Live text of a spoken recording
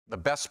the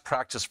best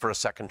practice for a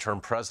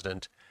second-term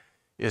president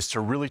is to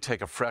really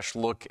take a fresh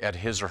look at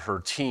his or her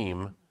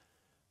team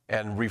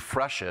and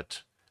refresh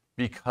it,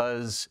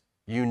 because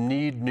you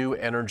need new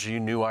energy,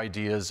 new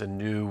ideas,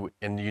 and you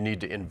need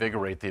to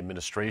invigorate the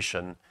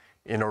administration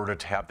in order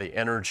to have the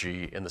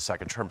energy in the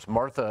second terms.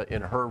 Martha,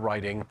 in her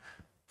writing,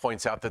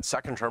 points out that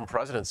second-term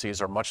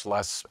presidencies are much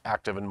less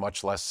active and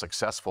much less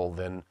successful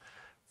than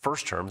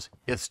first terms.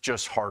 It's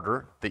just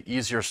harder. The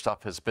easier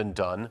stuff has been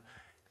done.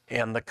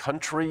 And the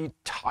country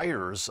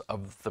tires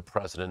of the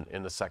president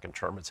in the second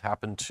term. It's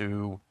happened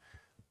to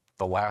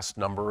the last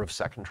number of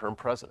second-term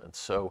presidents.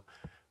 So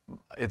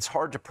it's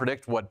hard to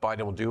predict what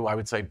Biden will do. I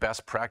would say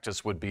best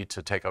practice would be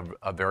to take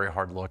a very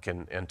hard look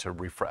and to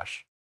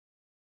refresh.